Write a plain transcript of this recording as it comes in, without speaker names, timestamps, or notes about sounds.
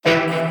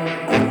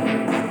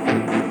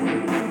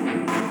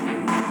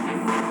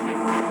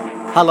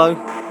Hello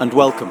and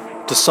welcome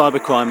to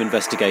Cybercrime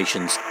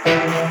Investigations.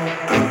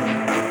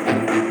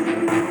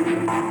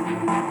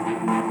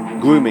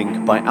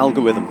 Grooming by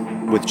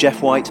Algorithm with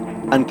Jeff White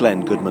and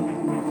Glenn Goodman.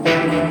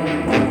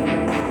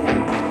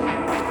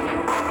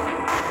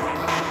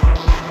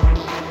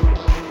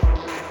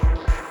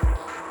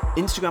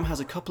 Instagram has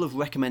a couple of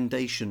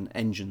recommendation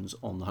engines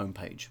on the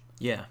homepage.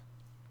 Yeah.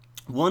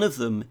 One of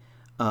them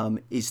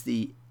is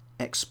the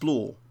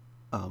Explore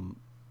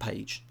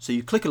page. So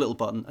you click a little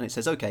button and it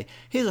says, okay,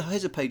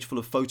 here's a page full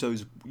of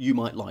photos you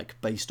might like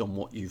based on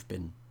what you've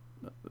been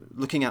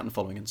looking at and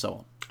following and so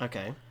on.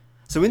 Okay.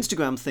 So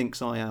Instagram thinks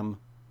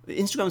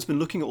Instagram's been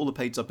looking at all the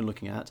pages I've been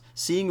looking at,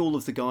 seeing all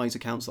of the guys'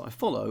 accounts that I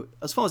follow.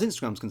 As far as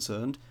Instagram's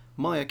concerned,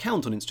 my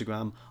account on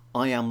Instagram,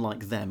 I am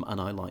like them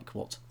and I like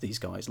what these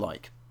guys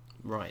like.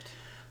 Right.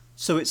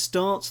 So it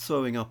starts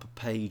throwing up a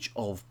page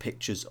of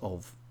pictures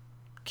of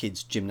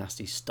kids'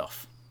 gymnastics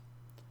stuff.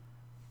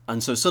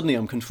 And so suddenly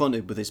I'm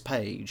confronted with this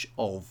page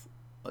of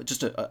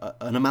just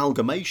an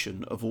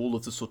amalgamation of all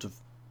of the sort of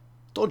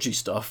dodgy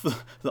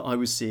stuff that I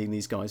was seeing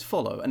these guys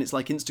follow. And it's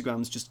like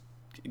Instagram's just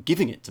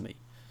giving it to me.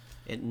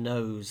 It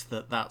knows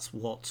that that's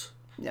what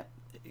Yeah.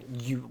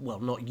 you,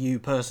 well, not you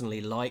personally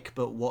like,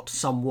 but what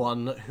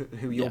someone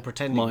who you're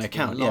pretending my to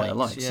account be likes.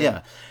 likes.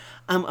 Yeah.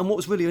 And what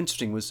was really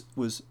interesting was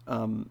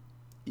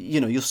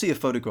you'll see a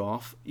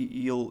photograph,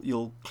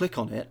 you'll click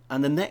on it,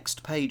 and the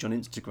next page on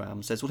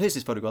Instagram says, well, here's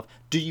this photograph.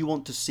 Do you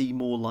want to see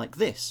more like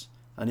this?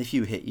 And if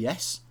you hit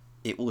yes,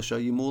 it will show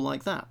you more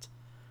like that.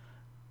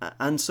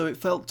 And so it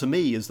felt to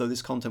me as though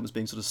this content was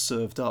being sort of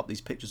served up.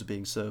 These pictures are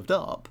being served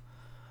up.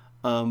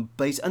 And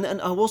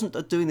I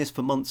wasn't doing this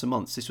for months and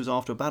months. This was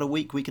after about a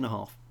week and a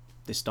half.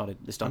 This started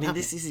happening.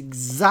 This is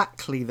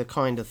exactly the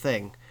kind of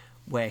thing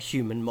where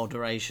human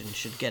moderation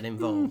should get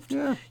involved.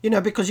 Yeah. You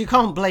know, because you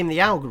can't blame the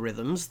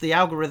algorithms. The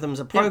algorithms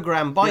are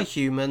programmed by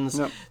humans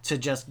to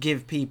just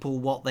give people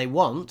what they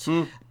want.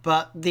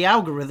 But the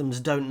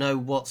algorithms don't know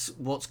what's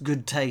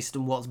good taste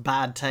and what's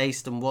bad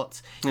taste and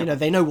what's, you know,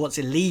 they know what's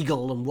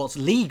illegal and what's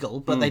legal,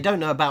 but they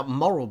don't know about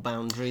moral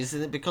boundaries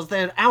because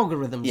they're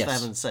algorithms, for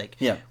heaven's sake.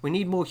 Yeah. We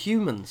need more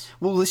humans.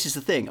 Well, this is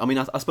the thing. I mean,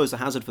 I suppose the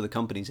hazard for the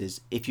companies is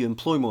if you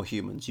employ more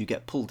humans, you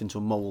get pulled into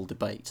a moral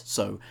debate.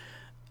 So,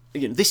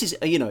 this is,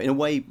 in a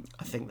way...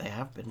 I think they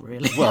have been,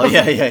 really. Well,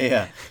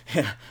 yeah.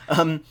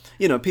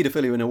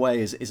 Paedophilia in a way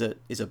is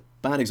a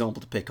bad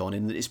example to pick on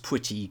in that it's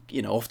pretty,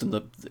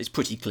 often it's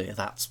pretty clear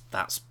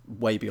that's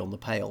way beyond the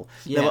pale.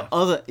 Yeah. There are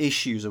other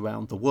issues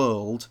around the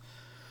world,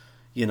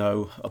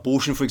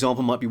 abortion, for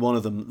example, might be one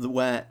of them,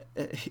 where,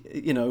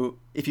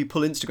 if you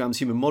pull Instagram's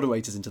human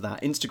moderators into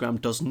that, Instagram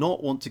does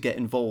not want to get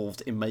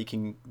involved in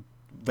making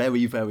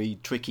very, very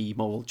tricky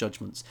moral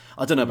judgments.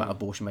 I don't know about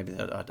abortion, maybe,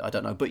 I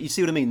don't know. But you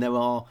see what I mean?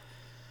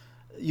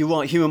 You're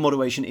right, human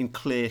moderation in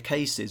clear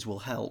cases will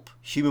help.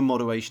 Human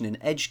moderation in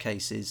edge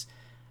cases,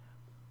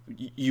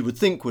 you would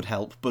think would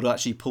help, but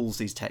actually pulls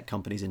these tech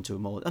companies into a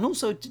moral... And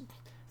also,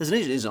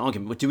 there's an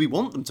argument, do we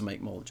want them to make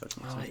moral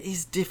judgments? It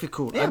is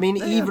difficult. Yeah,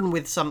 even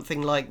with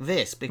something like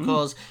this,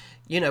 because,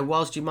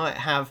 whilst you might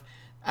have...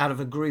 out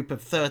of a group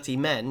of 30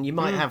 men, you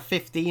might have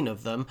 15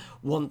 of them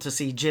want to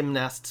see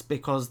gymnasts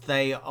because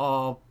they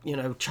are,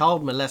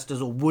 child molesters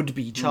or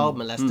would-be child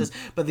molesters,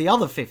 but the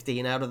other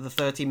 15 out of the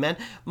 30 men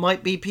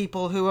might be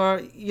people who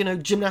are,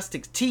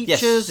 gymnastics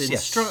teachers,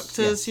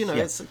 instructors,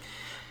 It's...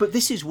 But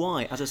this is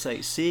why, as I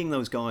say, seeing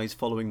those guys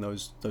following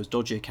those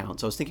dodgy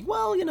accounts, I was thinking,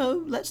 well,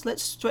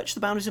 let's stretch the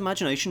boundaries of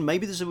imagination.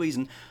 Maybe there's a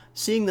reason.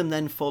 Seeing them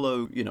then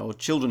follow,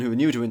 children who are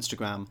new to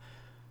Instagram,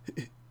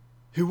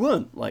 who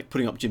weren't like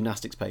putting up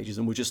gymnastics pages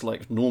and were just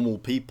like normal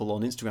people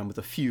on Instagram with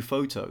a few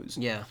photos.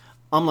 Yeah.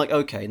 I'm like,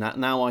 okay,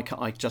 now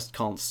I just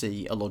can't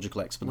see a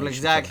logical explanation. Well,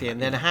 exactly. And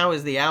then how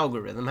is the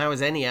algorithm? How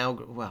is any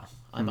algorithm? Well,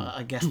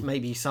 I guess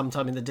maybe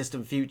sometime in the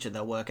distant future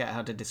they'll work out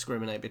how to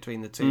discriminate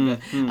between the two. But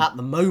at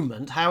the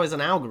moment, how is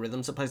an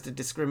algorithm supposed to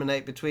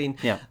discriminate between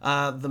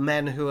the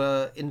men who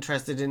are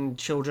interested in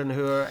children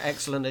who are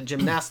excellent at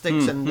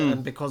gymnastics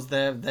and because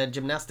they're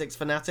gymnastics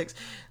fanatics?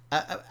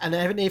 And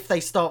even if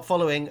they start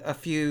following a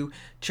few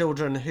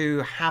children who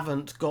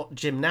haven't got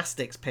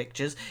gymnastics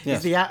pictures,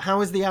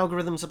 how is the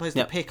algorithm supposed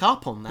to pick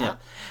up on that?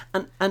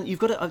 Yeah. And you've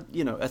got to,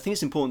 I think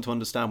it's important to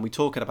understand. We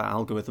talk about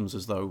algorithms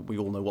as though we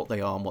all know what they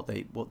are and what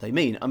they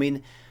mean. I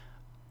mean,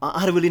 I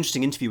had a really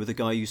interesting interview with a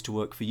guy who used to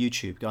work for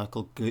YouTube, a guy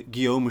called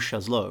Guillaume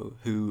Chazlot,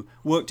 who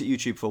worked at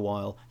YouTube for a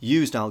while,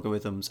 used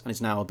algorithms, and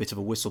is now a bit of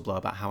a whistleblower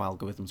about how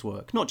algorithms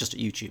work, not just at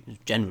YouTube,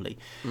 generally.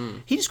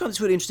 He described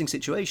this really interesting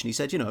situation. He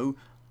said,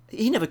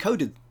 he never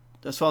coded,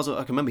 as far as I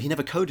can remember, he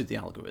never coded the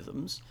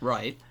algorithms.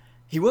 Right.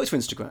 He works for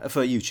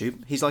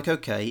YouTube. He's like,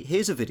 okay,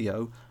 here's a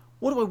video.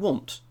 What do I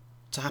want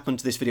to happen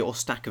to this video or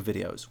stack of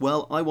videos?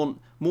 Well, I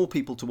want more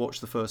people to watch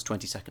the first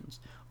 20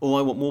 seconds, or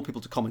I want more people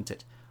to comment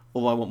it,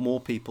 or I want more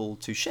people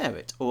to share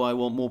it, or I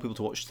want more people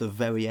to watch to the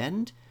very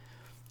end.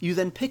 You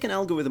then pick an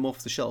algorithm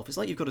off the shelf. It's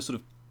like you've got a sort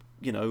of,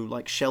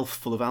 like shelf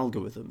full of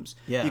algorithms.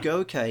 Yeah. You go,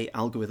 okay,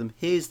 algorithm,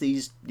 here's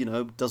these,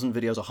 dozen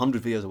videos,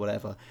 100 videos or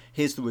whatever.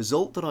 Here's the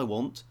result that I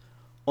want.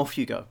 Off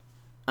you go.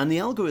 And the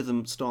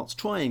algorithm starts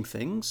trying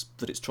things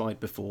that it's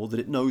tried before that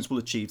it knows will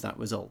achieve that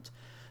result.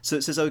 So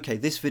it says, okay,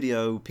 this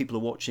video people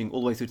are watching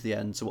all the way through to the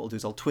end, so what I'll do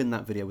is I'll twin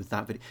that video with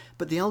that video.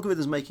 But the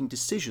algorithm's making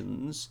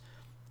decisions,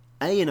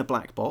 in a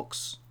black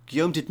box.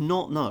 Guillaume did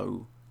not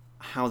know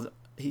how...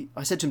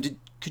 I said to him,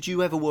 could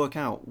you ever work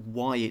out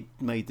why it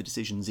made the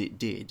decisions it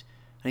did?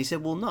 And he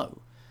said, well,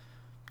 no.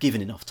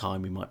 Given enough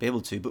time, we might be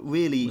able to, but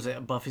really... Was it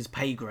above his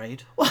pay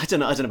grade? Well, I don't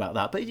know about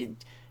that, but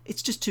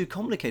it's just too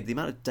complicated, the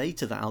amount of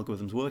data that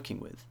algorithm's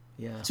working with.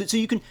 Yeah. So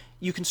you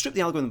can strip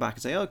the algorithm back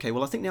and say, okay,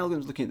 well, I think the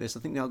algorithm's looking at this,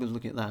 I think the algorithm's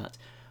looking at that.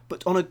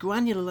 But on a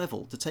granular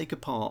level, to take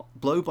apart,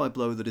 blow by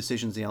blow, the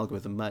decisions the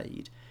algorithm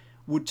made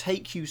would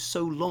take you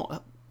so long...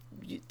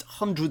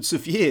 hundreds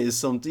of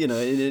years,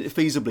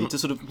 feasibly, to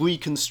sort of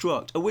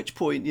reconstruct, at which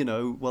point,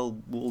 well,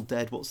 we're all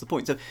dead, what's the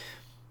point? So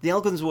the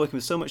algorithms are working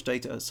with so much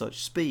data at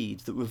such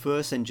speed that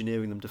reverse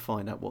engineering them to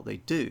find out what they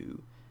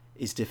do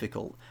is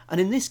difficult. And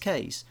in this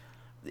case,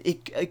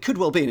 it could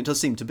well be, and it does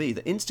seem to be,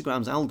 that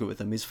Instagram's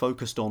algorithm is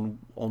focused on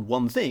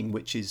one thing,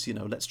 which is,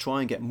 let's try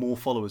and get more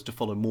followers to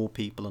follow more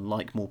people and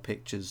like more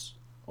pictures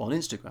on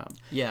Instagram.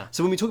 Yeah.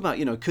 So when we talk about,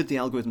 could the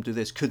algorithm do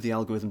this, could the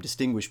algorithm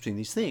distinguish between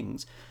these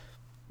things,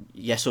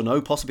 yes or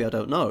no, possibly, I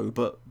don't know,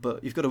 but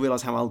you've got to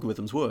realise how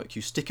algorithms work.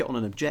 You stick it on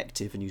an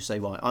objective and you say,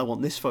 right, I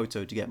want this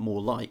photo to get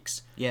more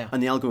likes. Yeah.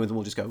 And the algorithm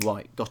will just go,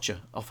 right,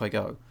 gotcha, off I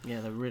go.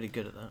 Yeah, they're really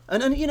good at that.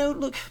 And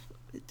look,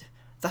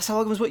 that's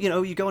how algorithms work.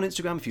 You go on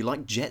Instagram, if you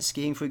like jet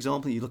skiing, for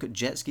example, you look at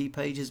jet ski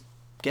pages,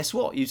 guess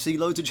what? You see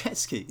loads of jet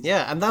skis.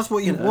 Yeah, and that's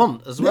what you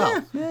want as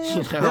well.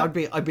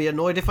 Yeah. I'd be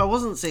annoyed if I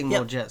wasn't seeing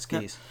more jet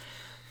skis.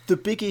 The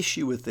big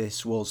issue with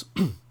this was...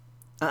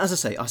 As I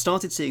say, I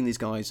started seeing these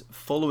guys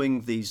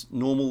following these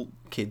normal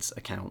kids'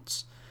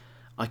 accounts.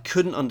 I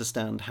couldn't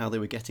understand how they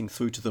were getting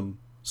through to them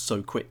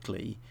so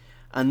quickly.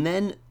 And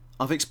then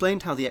I've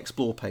explained how the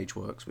Explore page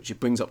works, which it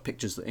brings up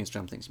pictures that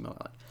Instagram thinks you might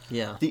like.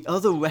 Yeah. The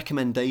other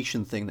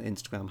recommendation thing that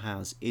Instagram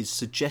has is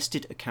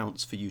suggested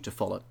accounts for you to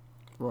follow.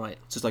 Right.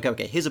 So it's like,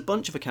 okay, here's a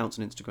bunch of accounts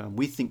on Instagram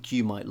we think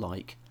you might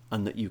like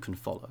and that you can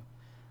follow.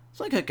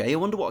 It's like, okay, I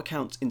wonder what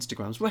accounts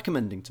Instagram's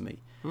recommending to me.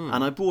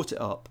 And I brought it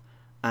up,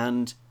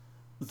 and...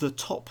 the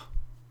top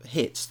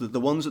hits, the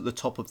ones at the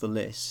top of the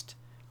list,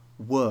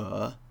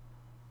 were,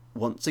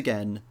 once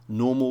again,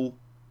 normal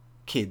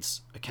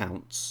kids'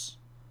 accounts.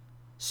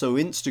 So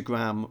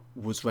Instagram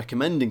was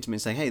recommending to me,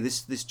 saying, hey,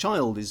 this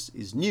child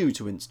is new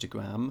to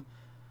Instagram.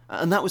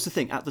 And that was the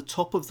thing, at the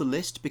top of the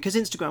list, because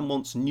Instagram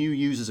wants new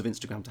users of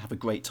Instagram to have a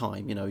great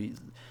time.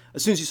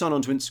 As soon as you sign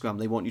on to Instagram,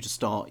 they want you to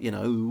start,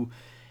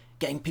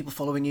 getting people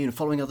following you and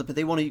following other people.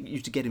 They want you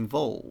to get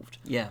involved.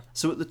 Yeah.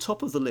 So at the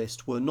top of the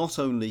list were not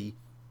only...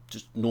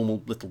 just normal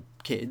little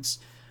kids,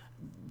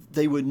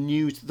 they were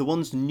the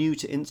ones new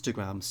to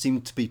Instagram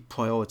seemed to be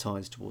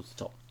prioritised towards the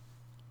top.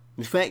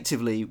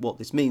 Effectively, what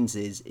this means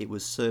is it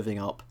was serving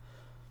up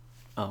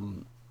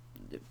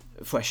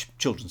fresh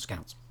children's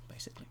accounts,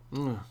 basically.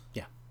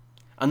 Yeah.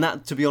 And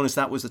that, to be honest,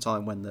 that was the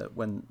time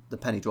when the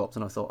penny dropped,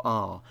 and I thought,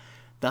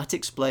 that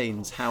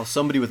explains how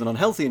somebody with an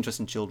unhealthy interest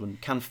in children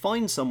can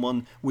find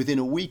someone within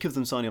a week of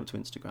them signing up to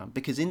Instagram,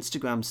 because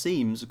Instagram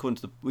seems, according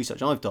to the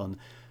research I've done,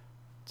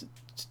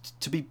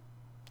 to be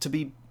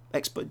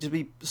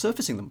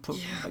surfacing them,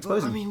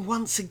 exposing them. I mean,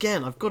 once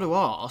again, I've got to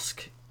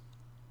ask,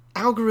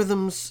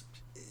 algorithms,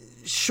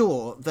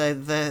 sure,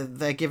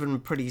 they're given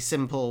pretty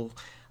simple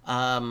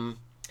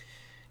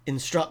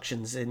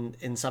instructions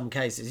in some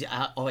cases,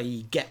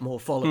 i.e. get more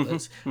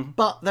followers,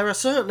 but there are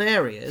certain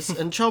areas,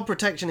 and child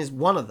protection is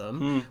one of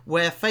them,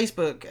 where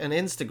Facebook and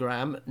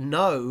Instagram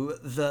know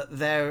that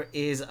there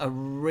is a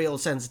real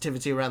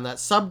sensitivity around that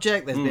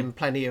subject. There's been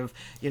plenty of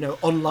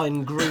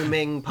online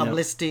grooming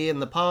publicity in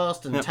the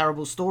past, and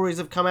terrible stories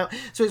have come out,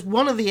 so it's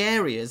one of the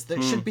areas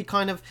that should be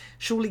kind of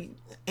surely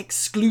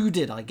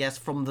excluded, I guess,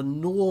 from the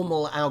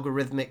normal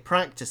algorithmic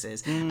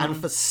practices, and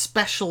for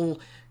special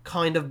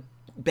kind of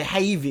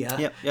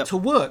behaviour to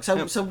work. So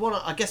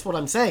what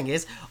I'm saying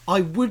is,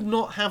 I would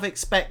not have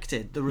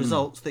expected the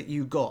results that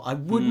you got. I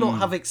would not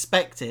have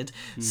expected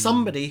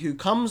somebody who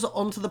comes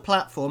onto the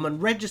platform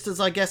and registers,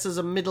 I guess, as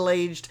a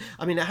middle-aged...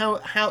 I mean,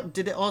 how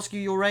did it ask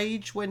you your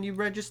age when you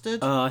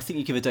registered? I think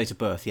you give a date of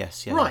birth,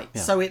 yes. Yeah, right,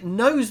 so it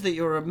knows that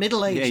you're a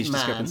middle-aged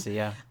man,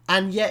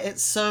 and yet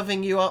it's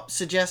serving you up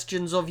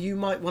suggestions of you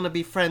might want to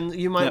be friends,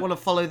 you might want to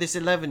follow this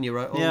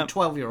 11-year-old or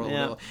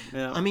 12-year-old.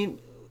 I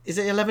mean... Is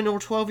it 11 or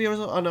 12 years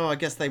old? Oh, no, I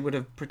guess they would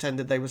have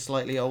pretended they were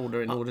slightly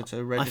older in order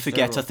to register. I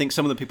forget. I think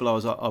some of the people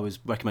I was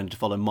recommended to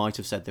follow might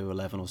have said they were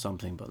 11 or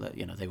something, but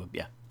they were,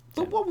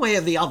 But one way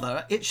or the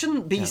other, it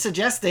shouldn't be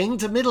suggesting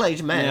to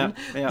middle-aged men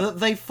that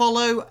they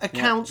follow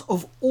accounts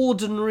of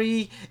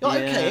ordinary...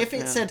 Okay, if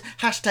it said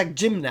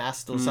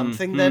 #gymnast or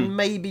something, then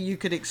maybe you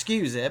could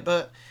excuse it,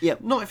 but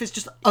not if it's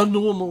just a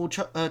normal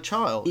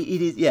child.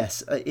 It is,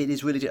 yes. It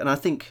is really... And I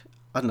think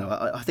I don't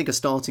know, I think a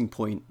starting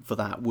point for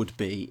that would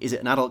be, is it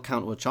an adult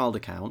account or a child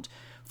account?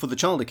 For the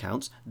child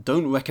accounts,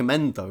 don't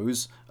recommend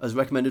those as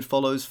recommended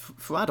follows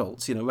for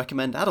adults.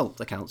 Recommend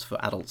adult accounts for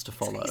adults to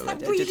follow. Is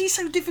that really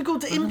so difficult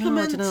to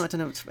implement? I don't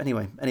know.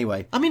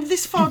 Anyway. I mean,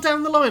 this far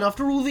down the line,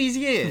 after all these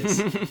years,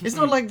 it's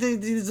not like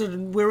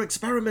we're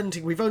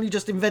experimenting. We've only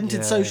just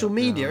invented social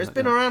media. It's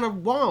been around a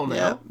while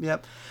now. Yeah.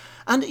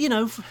 And, it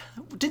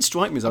did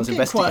strike me as I was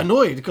investigating. I'm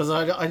quite annoyed because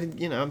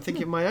I'm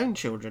thinking of my own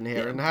children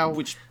here and how...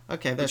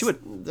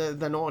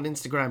 they're not on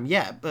Instagram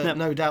yet, but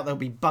no doubt they'll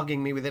be bugging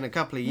me within a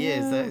couple of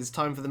years that it's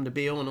time for them to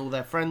be on, all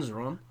their friends are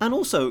on. And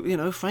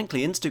also,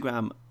 frankly,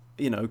 Instagram,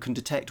 can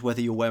detect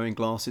whether you're wearing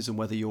glasses and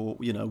whether you're,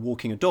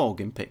 walking a dog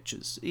in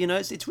pictures.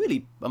 It's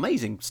really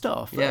amazing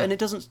stuff. Yeah. And it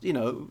doesn't,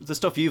 the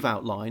stuff you've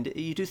outlined,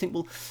 you do think,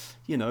 well,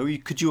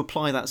 could you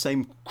apply that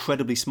same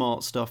incredibly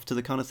smart stuff to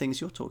the kind of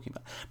things you're talking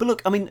about? But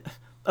look, I mean...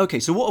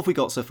 Okay, so what have we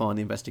got so far in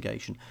the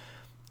investigation?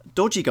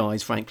 Dodgy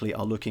guys, frankly,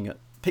 are looking at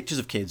pictures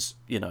of kids,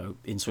 in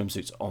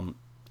swimsuits on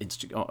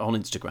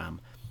Instagram.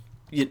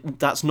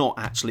 That's not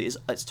actually...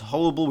 It's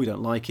horrible, we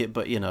don't like it,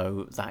 but,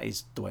 that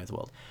is the way of the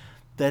world.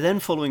 They're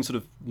then following sort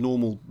of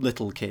normal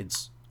little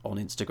kids on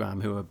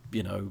Instagram who are...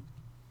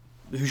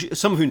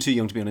 some of whom are too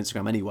young to be on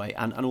Instagram anyway,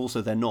 and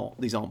also they're not...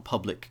 These aren't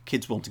public...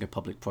 Kids wanting a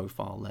public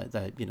profile.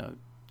 They're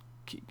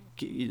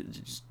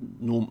just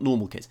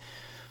normal kids.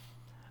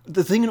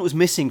 The thing that was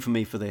missing for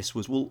me for this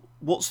was, well,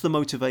 what's the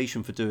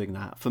motivation for doing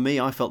that? For me,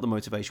 I felt the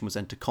motivation was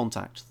then to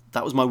contact.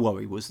 That was my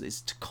worry,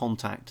 is to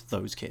contact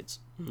those kids.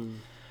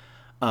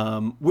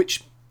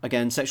 Which,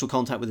 again, sexual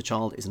contact with a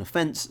child is an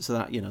offence, so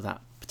that,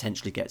 that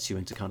potentially gets you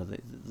into kind of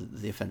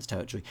the offence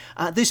territory.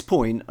 At this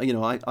point,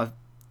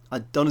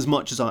 I'd done as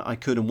much as I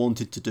could and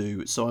wanted to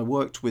do, so I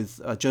worked with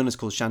a journalist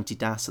called Shanti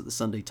Das at the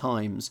Sunday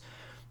Times,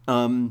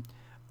 and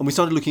we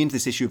started looking into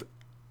this issue of,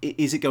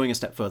 is it going a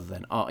step further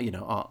then?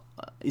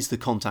 Is the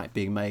contact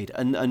being made?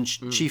 And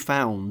she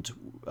found,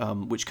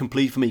 which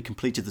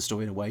completed the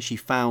story in a way, she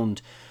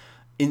found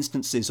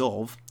instances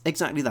of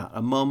exactly that,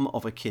 a mum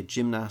of a kid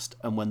gymnast,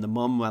 and when the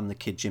mum ran the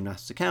kid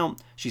gymnast's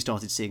account, she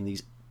started seeing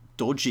these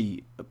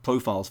dodgy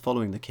profiles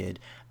following the kid,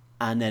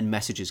 and then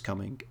messages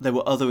coming. There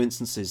were other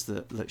instances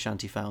that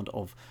Shanti found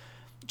of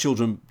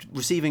children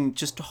receiving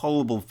just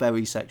horrible,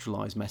 very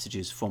sexualized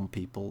messages from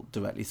people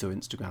directly through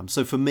Instagram.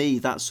 So for me,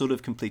 that sort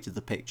of completed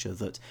the picture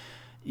that,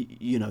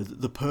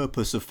 the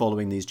purpose of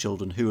following these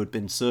children who had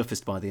been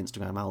surfaced by the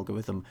Instagram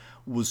algorithm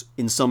was,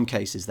 in some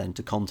cases, then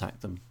to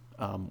contact them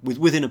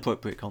with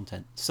inappropriate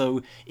content.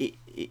 So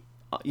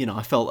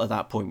I felt at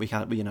that point we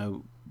had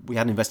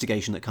an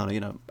investigation that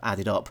kind of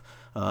added up,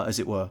 as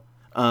it were.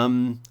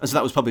 And so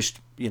that was published,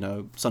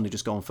 Sunday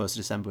just gone, 1st of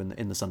December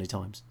in the Sunday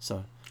Times.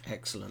 So.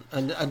 Excellent.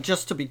 And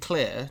just to be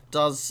clear,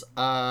 does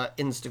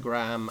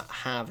Instagram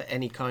have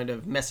any kind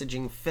of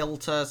messaging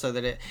filter so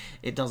that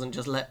it doesn't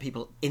just let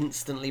people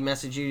instantly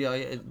message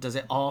you? Does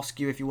it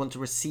ask you if you want to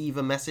receive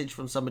a message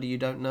from somebody you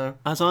don't know?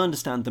 As I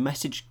understand, the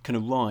message can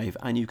arrive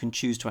and you can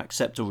choose to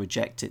accept or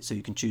reject it, so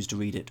you can choose to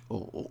read it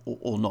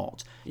or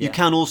not. Yeah. You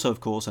can also, of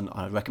course, and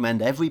I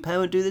recommend every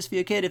parent do this for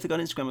your kid, if they've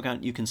got an Instagram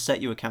account, you can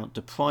set your account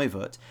to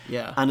private.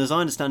 Yeah. And as I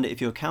understand it, if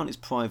your account is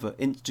private,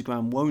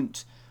 Instagram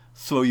won't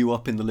throw you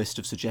up in the list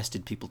of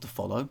suggested people to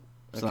follow,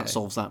 so that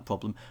solves that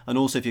problem. And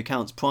also, if your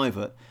account's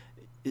private,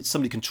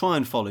 somebody can try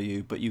and follow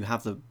you, but you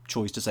have the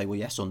choice to say, well,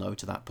 yes or no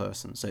to that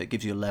person, so it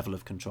gives you a level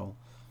of control.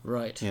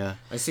 Right. Yeah.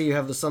 I see you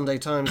have the Sunday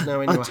Times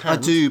now in your hand.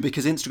 I do,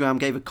 because Instagram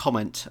gave a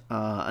comment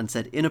and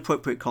said,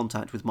 inappropriate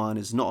contact with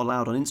minors is not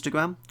allowed on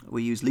Instagram.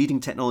 We use leading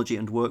technology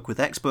and work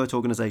with expert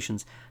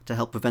organisations to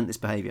help prevent this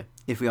behaviour.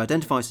 If we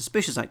identify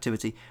suspicious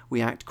activity,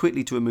 we act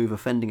quickly to remove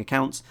offending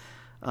accounts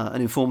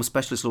and inform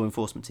specialist law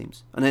enforcement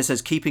teams. And then it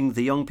says, keeping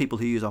the young people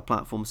who use our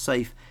platform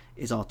safe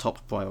is our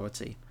top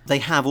priority. They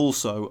have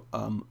also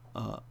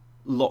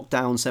locked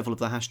down several of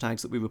the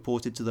hashtags that we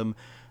reported to them.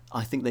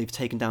 I think they've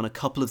taken down a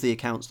couple of the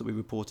accounts that we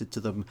reported to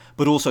them.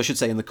 But also, I should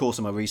say, in the course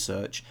of my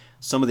research,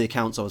 some of the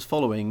accounts I was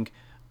following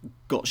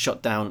got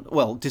shut down,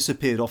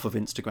 disappeared off of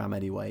Instagram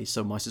anyway.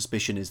 So my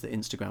suspicion is that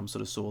Instagram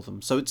sort of saw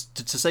them. So it's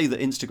to say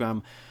that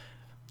Instagram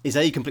is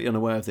A, completely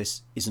unaware of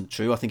this isn't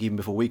true. I think even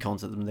before we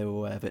contacted them, they were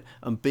aware of it.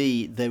 And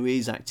B, there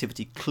is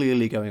activity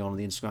clearly going on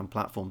the Instagram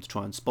platform to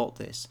try and spot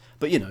this.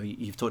 But,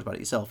 you've talked about it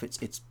yourself.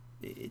 It's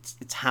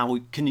how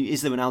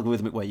is there an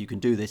algorithmic way you can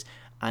do this?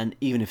 And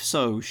even if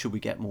so, should we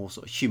get more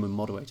sort of human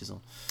moderators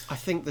on? I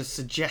think the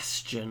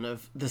suggestion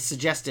of the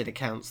suggested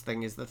accounts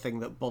thing is the thing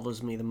that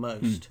bothers me the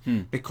most,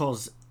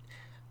 because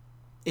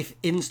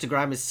if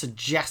Instagram is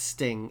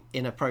suggesting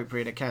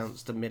inappropriate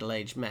accounts to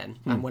middle-aged men,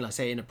 and when I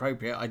say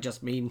inappropriate, I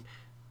just mean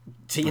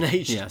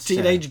teenage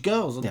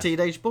girls and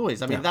teenage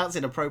boys. I mean, that's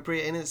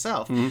inappropriate in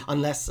itself,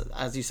 unless,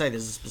 as you say,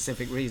 there's a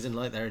specific reason,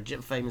 like they're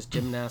a famous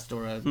gymnast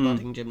or a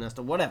budding gymnast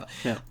or whatever.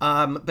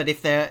 But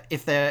if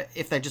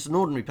they're just an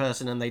ordinary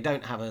person and they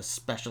don't have a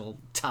special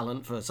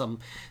talent for some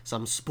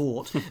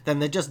sport, then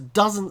there just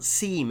doesn't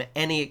seem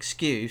any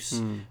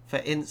excuse for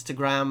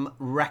Instagram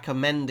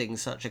recommending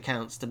such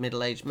accounts to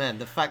middle-aged men.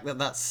 The fact that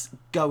that's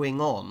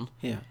going on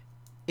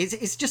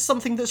It's just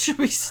something that should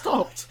be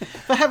stopped.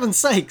 For heaven's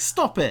sake,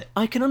 stop it.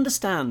 I can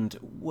understand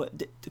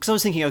because I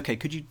was thinking, okay,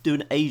 could you do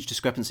an age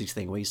discrepancy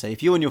thing where you say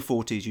if you're in your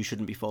 40s, you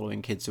shouldn't be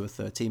following kids who are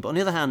 13. But on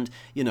the other hand,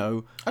 I don't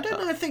know.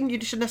 I think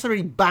you should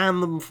necessarily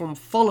ban them from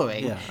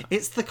following. Yeah.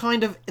 It's the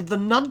kind of the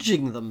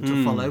nudging them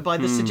to follow by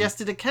the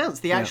suggested accounts,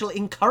 the actual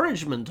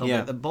encouragement of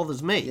it that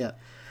bothers me. Yeah.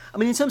 I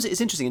mean, it's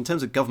interesting, in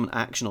terms of government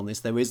action on this,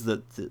 there is I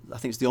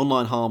think it's the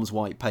Online Harms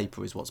White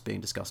Paper is what's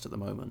being discussed at the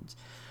moment.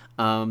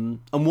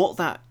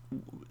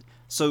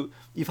 So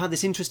you've had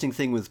this interesting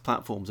thing with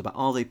platforms about,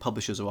 are they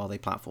publishers or are they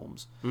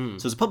platforms?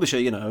 So as a publisher,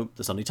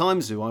 the Sunday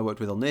Times, who I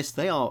worked with on this,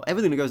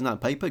 everything that goes in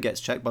that paper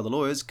gets checked by the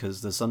lawyers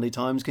because the Sunday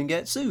Times can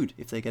get sued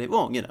if they get it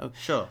wrong,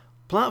 Sure.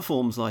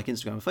 Platforms like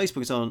Instagram and Facebook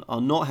and so on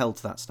are not held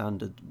to that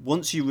standard.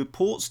 Once you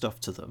report stuff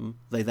to them,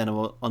 they then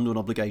are under an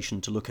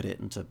obligation to look at it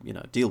and to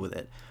deal with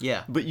it.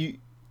 Yeah. But you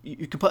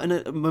can put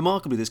in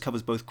remarkably, this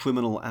covers both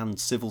criminal and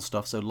civil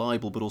stuff, so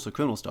libel but also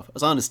criminal stuff.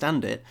 As I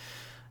understand it,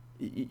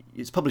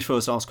 it's published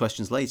first, ask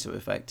questions later,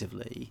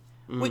 effectively.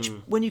 Which,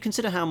 when you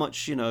consider how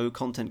much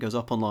content goes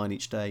up online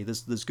each day,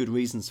 there's good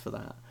reasons for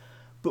that.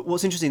 But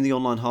what's interesting in the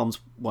Online Harms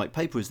White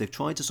Paper is they've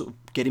tried to sort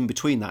of get in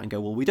between that and go,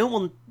 well, we don't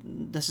want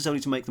necessarily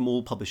to make them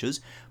all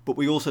publishers, but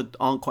we also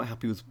aren't quite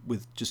happy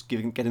with just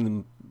getting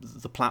them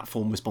the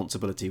platform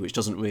responsibility, which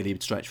doesn't really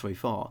stretch very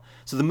far.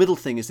 So the middle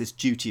thing is this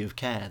duty of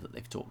care that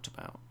they've talked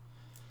about.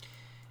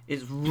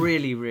 It's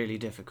really, really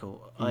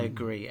difficult. I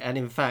agree. And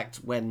in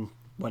fact, when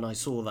I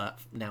saw that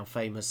now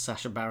famous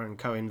Sacha Baron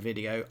Cohen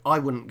video, I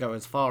wouldn't go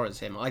as far as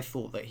him. I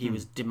thought that he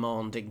was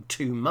demanding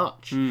too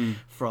much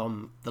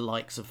from the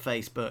likes of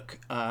Facebook.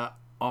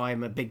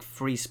 I'm a big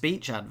free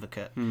speech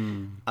advocate.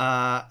 And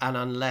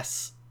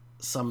unless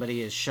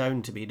somebody is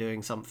shown to be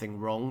doing something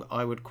wrong,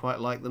 I would quite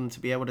like them to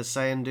be able to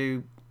say and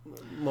do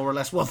more or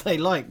less what they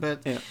like,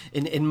 but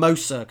in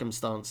most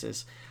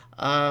circumstances.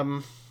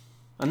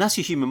 And that's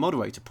your human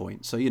moderator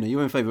point. So,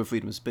 you're in favour of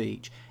freedom of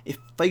speech. If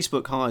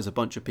Facebook hires a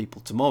bunch of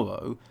people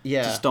tomorrow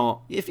to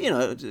start,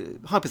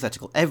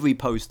 hypothetical, every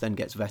post then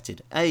gets vetted.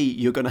 A,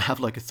 you're going to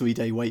have like a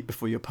 3-day wait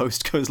before your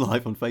post goes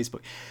live on Facebook.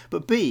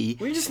 But B,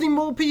 we just need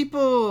more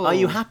people. Are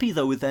you happy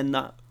though with then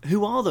that?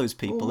 Who are those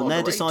people? Well, and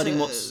they're deciding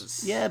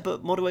what's. Yeah,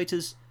 but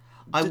moderators.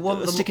 I want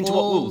them sticking to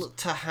all what rules?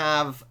 to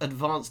have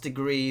advanced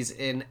degrees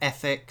in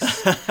ethics,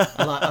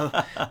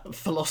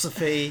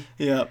 philosophy.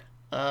 Yeah.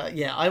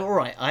 All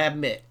right. I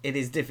admit it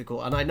is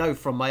difficult, and I know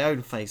from my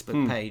own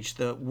Facebook page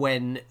that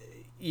when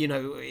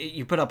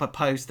you put up a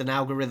post, an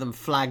algorithm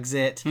flags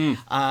it,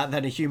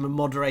 then a human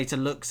moderator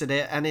looks at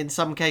it, and in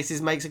some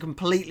cases makes a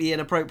completely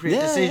inappropriate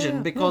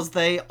decision because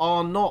they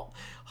are not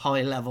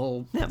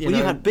high-level,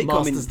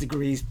 master's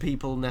degrees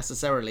people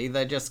necessarily.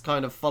 They're just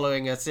kind of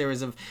following a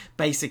series of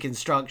basic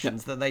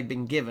instructions that they've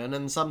been given,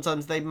 and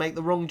sometimes they make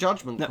the wrong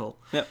judgment call.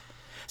 Yep.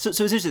 So it's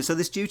interesting. So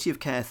this duty of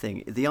care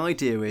thing, the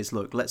idea is,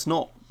 look, let's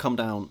not come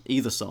down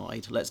either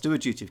side. Let's do a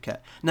duty of care.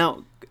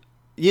 Now,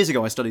 years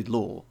ago I studied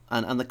law,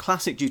 and the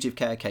classic duty of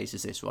care case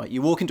is this, right?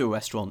 You walk into a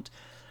restaurant,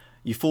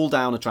 you fall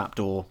down a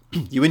trapdoor,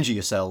 you injure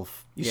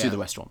yourself, you sue the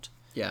restaurant.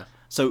 Yeah.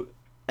 So,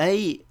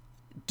 A,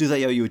 do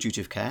they owe you a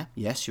duty of care?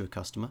 Yes, you're a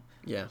customer.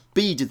 Yeah.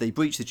 B, did they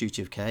breach the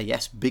duty of care?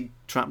 Yes, big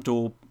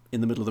trapdoor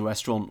in the middle of the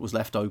restaurant was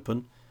left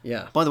open.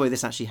 Yeah. By the way,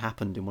 this actually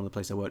happened in one of the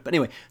places I worked. But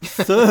anyway,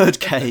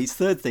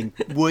 third thing,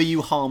 were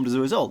you harmed as a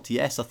result?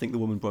 Yes, I think the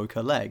woman broke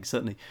her leg.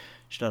 Certainly,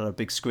 she had a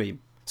big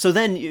scream. So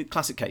then,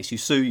 classic case, you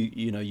sue,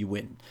 you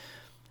win.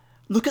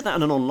 Look at that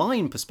in an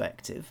online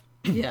perspective.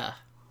 Yeah.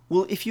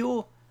 Well, if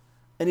you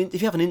have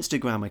an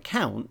Instagram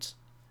account,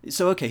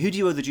 so okay, who do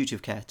you owe the duty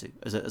of care to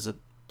as a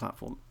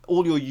platform?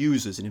 All your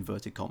users, in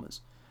inverted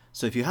commas.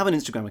 So if you have an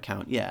Instagram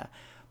account, yeah.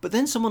 But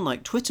then someone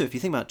like Twitter, if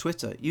you think about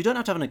Twitter, you don't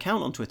have to have an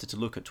account on Twitter to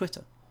look at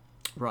Twitter.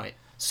 Right.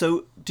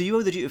 So do you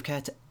owe the duty of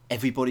care to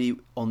everybody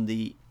on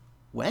the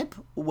web,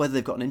 whether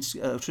they've got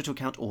a Twitter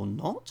account or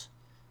not?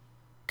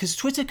 Because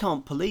Twitter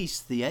can't police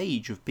the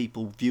age of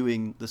people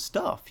viewing the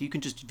stuff. You can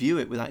just view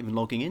it without even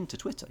logging into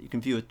Twitter. You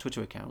can view a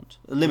Twitter account,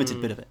 a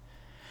limited bit of it.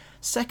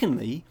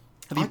 Secondly,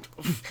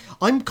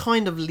 I'm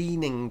kind of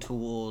leaning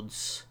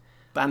towards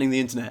banning the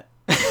internet.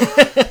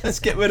 Let's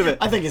get rid of it.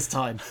 I think it's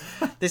time.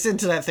 This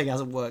internet thing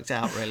hasn't worked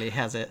out really,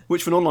 has it?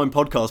 Which for an online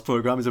podcast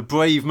program is a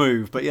brave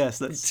move, but yes,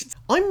 that's...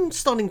 I'm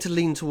starting to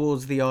lean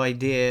towards the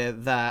idea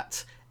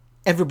that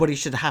everybody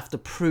should have to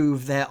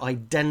prove their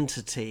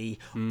identity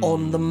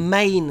on the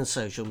main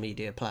social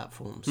media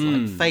platforms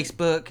like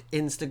Facebook,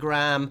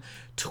 Instagram,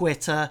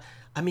 Twitter.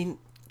 I mean,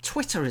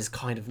 Twitter is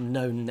kind of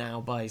known now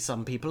by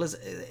some people as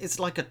it's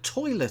like a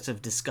toilet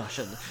of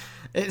discussion.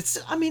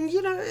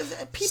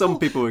 People, some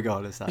people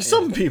regard it as that.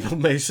 Some people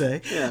may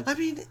say. Yeah. I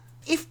mean,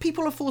 if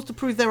people are forced to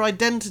prove their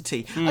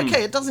identity,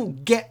 okay, it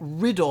doesn't get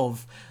rid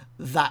of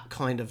that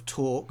kind of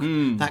talk,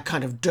 that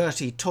kind of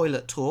dirty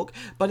toilet talk,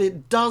 but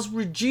it does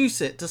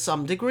reduce it to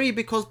some degree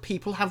because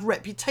people have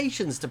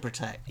reputations to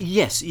protect.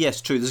 Yes,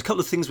 true. There's a couple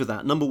of things with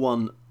that. Number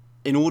one,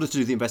 in order to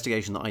do the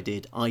investigation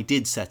that I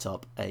did set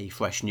up a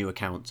fresh new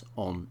account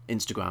on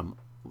Instagram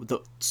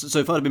so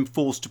if I'd have been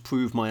forced to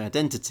prove my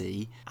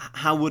identity,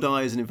 how would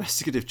I, as an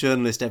investigative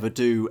journalist, ever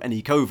do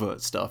any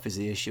covert stuff? Is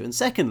the issue. And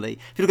secondly,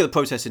 if you look at the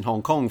protests in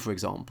Hong Kong, for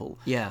example,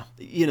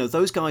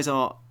 those guys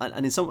are,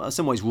 and in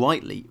some ways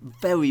rightly,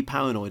 very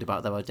paranoid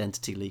about their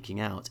identity leaking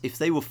out. If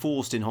they were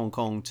forced in Hong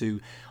Kong to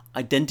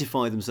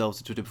identify themselves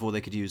to Twitter before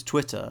they could use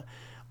Twitter,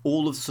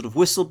 all of the sort of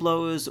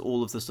whistleblowers,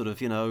 all of the sort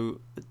of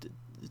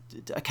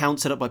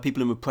accounts set up by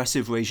people in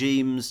repressive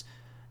regimes.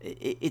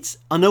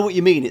 I know what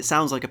you mean. It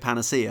sounds like a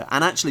panacea,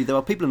 and actually, there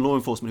are people in law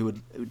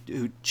enforcement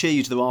who cheer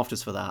you to the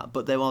rafters for that.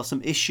 But there are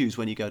some issues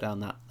when you go down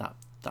that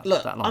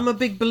Look, that line. I'm a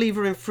big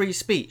believer in free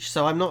speech,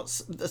 so I'm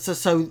not.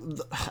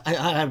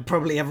 I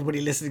probably everybody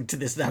listening to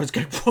this now is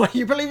going, "Why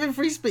you believe in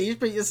free speech,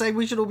 but you're saying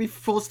we should all be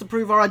forced to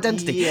prove our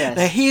identity?" Yes.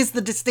 Now, here's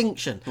the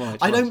distinction.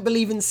 I don't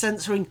believe in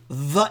censoring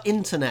the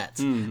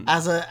internet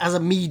as a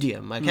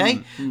medium.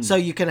 Okay, so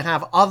you can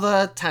have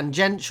other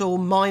tangential,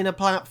 minor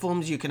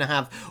platforms. You can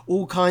have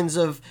all kinds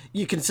of.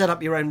 You can set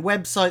up your own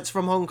websites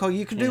from Hong Kong.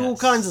 You can do all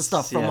kinds of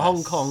stuff from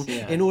Hong Kong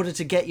in order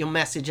to get your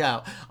message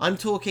out. I'm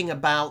talking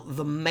about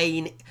the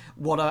main.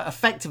 What are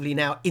effectively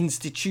now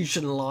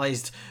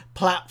institutionalized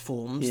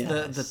platforms,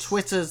 the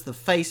Twitters, the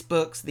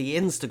Facebooks, the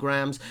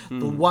Instagrams,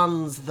 the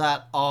ones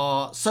that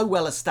are so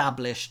well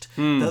established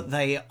that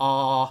they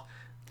are,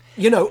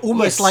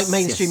 almost like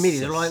mainstream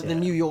media. They're like the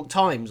New York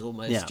Times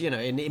almost,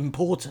 in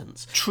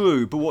importance.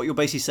 True, but what you're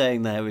basically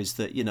saying there is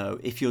that,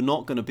 if you're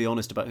not going to be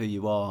honest about who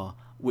you are,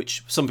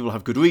 which some people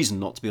have good reason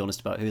not to be honest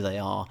about who they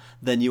are,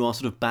 then you are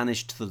sort of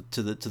banished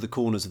to the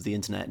corners of the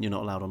internet and you're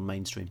not allowed on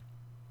mainstream.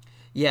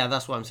 Yeah,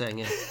 that's what I'm saying,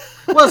 yeah.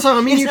 Well, so,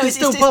 I mean, you can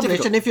still publish,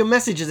 difficult. And if your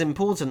message is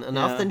important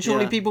enough, then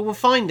surely people will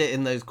find it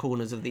in those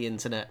corners of the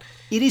internet.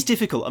 It is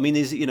difficult. I mean,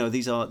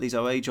 these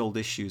are age-old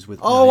issues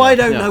with... I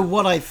don't know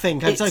what I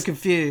think. I'm so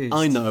confused.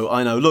 I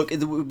know. Look,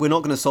 we're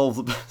not going to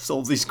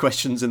solve these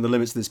questions in the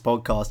limits of this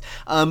podcast.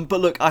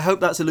 But look, I hope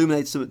that's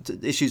illuminated some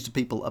issues to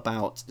people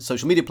about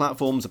social media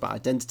platforms, about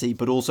identity,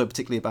 but also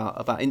particularly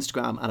about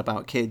Instagram and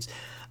about kids.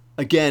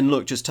 Again,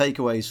 look, just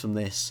takeaways from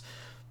this.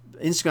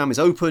 Instagram is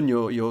open.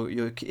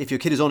 If your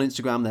kid is on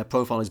Instagram, their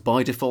profile is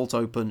by default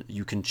open.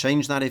 You can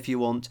change that if you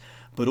want.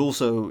 But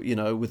also,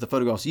 with the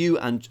photographs you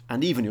and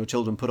even your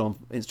children put on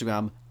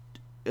Instagram,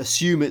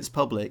 assume it's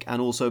public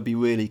and also be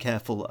really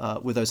careful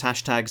with those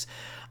hashtags.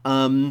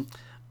 And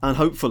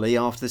hopefully,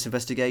 after this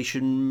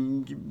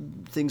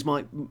investigation, things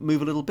might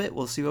move a little bit.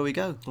 We'll see where we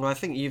go. Well, I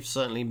think you've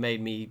certainly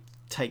made me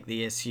take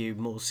the issue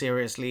more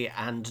seriously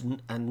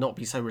and not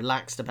be so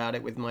relaxed about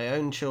it with my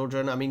own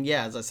children. I mean,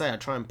 as I say, I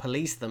try and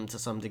police them to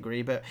some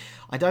degree, but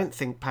I don't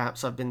think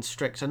perhaps I've been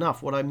strict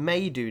enough. What I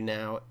may do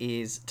now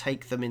is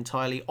take them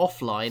entirely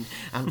offline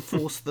and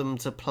force them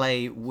to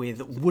play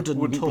with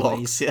wooden toys.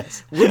 Blocks,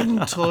 yes.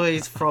 Wooden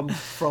toys from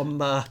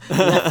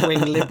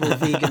left-wing liberal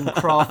vegan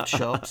craft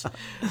shops,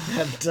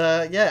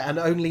 and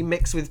only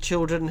mix with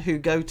children who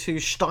go to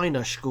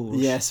Steiner schools.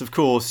 Yes, of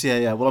course.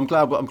 Yeah. Well, I'm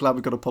glad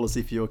we've got a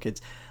policy for your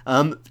kids.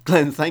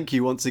 Glenn, thank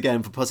you once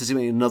again for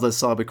participating in another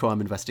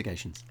Cybercrime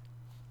Investigations.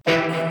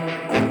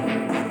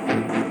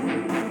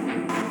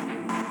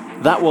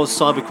 That was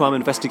Cybercrime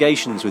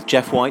Investigations with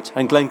Jeff White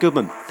and Glenn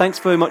Goodman. Thanks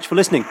very much for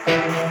listening.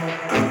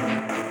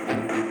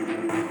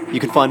 You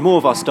can find more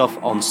of our stuff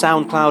on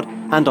SoundCloud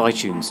and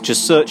iTunes.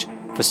 Just search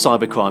for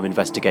Cybercrime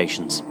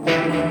Investigations.